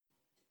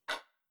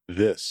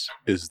This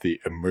is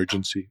the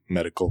Emergency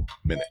Medical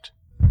Minute,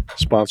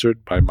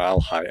 sponsored by Mile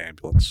High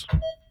Ambulance.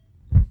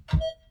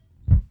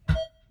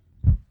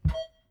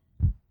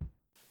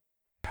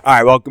 All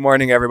right, well, good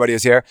morning, everybody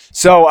is here.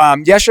 So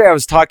yesterday I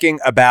was talking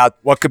about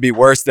what could be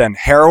worse than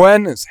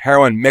heroin. It's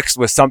heroin mixed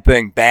with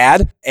something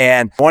bad.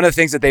 And one of the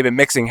things that they've been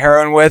mixing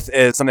heroin with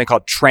is something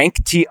called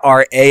Tranq,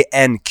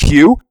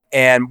 Tranq.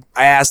 And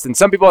I asked, and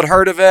some people had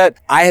heard of it.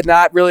 I had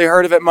not really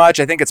heard of it much.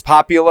 I think it's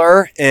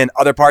popular in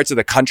other parts of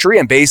the country.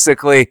 And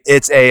basically,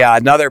 it's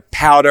another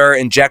powder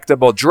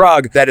injectable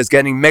drug that is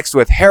getting mixed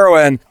with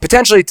heroin,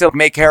 potentially to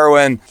make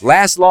heroin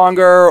last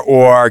longer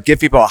or give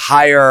people a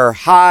higher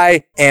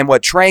high. And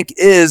what Tranq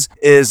is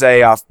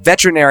a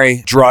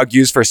veterinary drug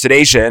used for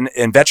sedation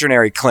in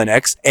veterinary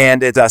clinics.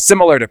 And it's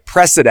similar to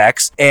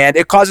Precedex. And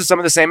it causes some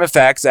of the same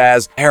effects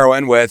as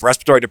heroin with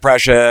respiratory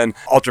depression,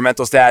 altered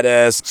mental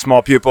status,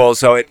 small pupils.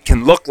 So it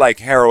can look like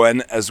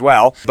heroin as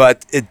well,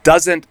 but it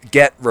doesn't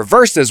get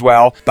reversed as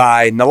well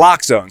by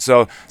naloxone.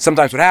 So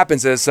sometimes what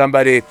happens is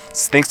somebody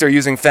thinks they're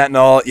using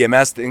fentanyl,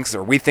 EMS thinks,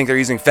 or we think they're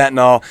using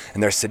fentanyl,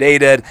 and they're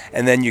sedated,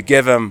 and then you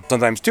give them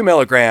sometimes 2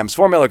 milligrams,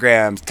 4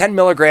 milligrams, 10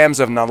 milligrams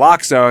of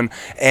naloxone,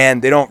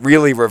 and they don't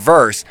really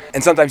reverse.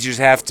 And sometimes you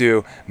just have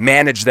to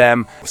manage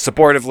them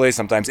supportively,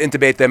 sometimes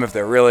intubate them if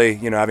they're really,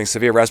 having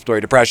severe respiratory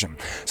depression.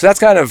 So that's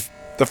kind of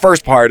the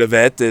first part of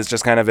it, is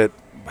just kind of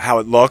how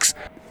it looks.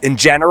 In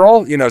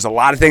general, there's a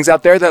lot of things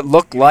out there that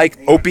look like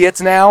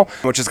opiates now,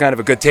 which is kind of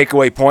a good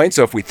takeaway point.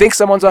 So if we think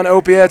someone's on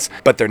opiates,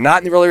 but they're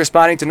not really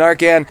responding to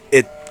Narcan,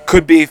 it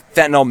could be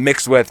fentanyl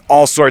mixed with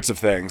all sorts of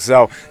things.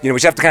 So, we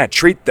just have to kind of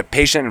treat the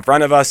patient in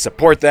front of us,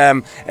 support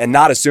them, and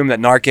not assume that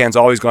Narcan's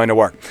always going to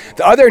work.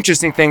 The other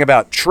interesting thing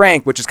about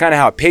Tranq, which is kind of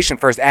how a patient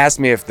first asked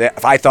me if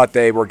I thought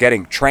they were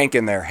getting Tranq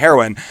in their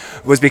heroin,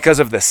 was because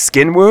of the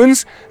skin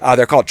wounds.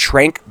 They're called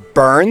Tranq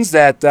burns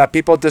that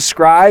people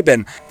describe,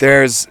 and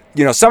there's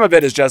some of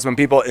it is just when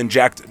people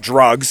inject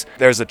drugs,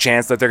 there's a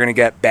chance that they're going to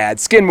get bad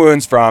skin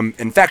wounds from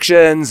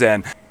infections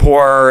and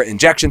poor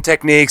injection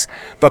techniques,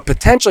 but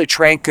potentially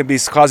Tranq could be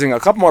causing a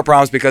couple more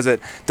problems because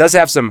it does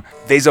have some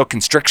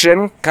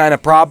vasoconstriction kind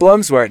of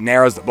problems where it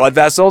narrows the blood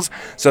vessels.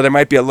 So there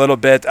might be a little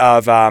bit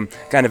of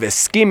kind of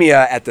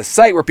ischemia at the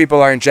site where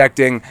people are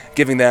injecting,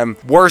 giving them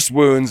worse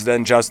wounds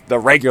than just the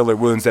regular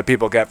wounds that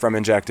people get from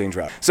injecting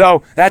drugs.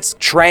 So that's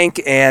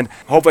Tranq, and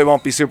hopefully it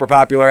won't be super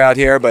popular out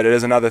here, but it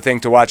is another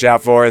thing to watch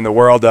out for in the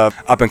world of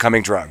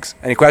up-and-coming drugs.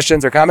 Any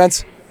questions or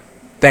comments?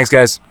 Thanks,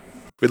 guys.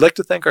 We'd like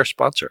to thank our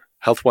sponsor,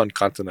 Health One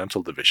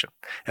Continental Division,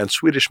 and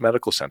Swedish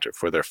Medical Center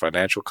for their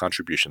financial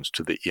contributions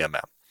to the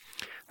EMM.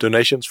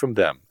 Donations from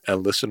them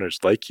and listeners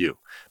like you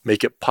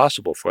make it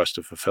possible for us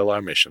to fulfill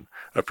our mission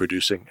of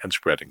producing and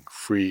spreading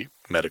free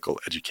medical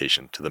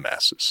education to the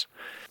masses.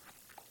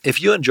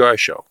 If you enjoy our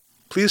show,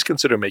 please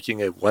consider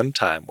making a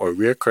one-time or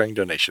recurring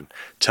donation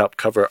to help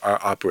cover our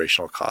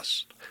operational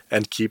costs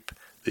and keep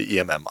the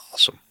EMM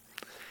awesome.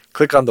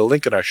 Click on the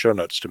link in our show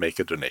notes to make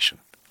a donation.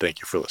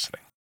 Thank you for listening.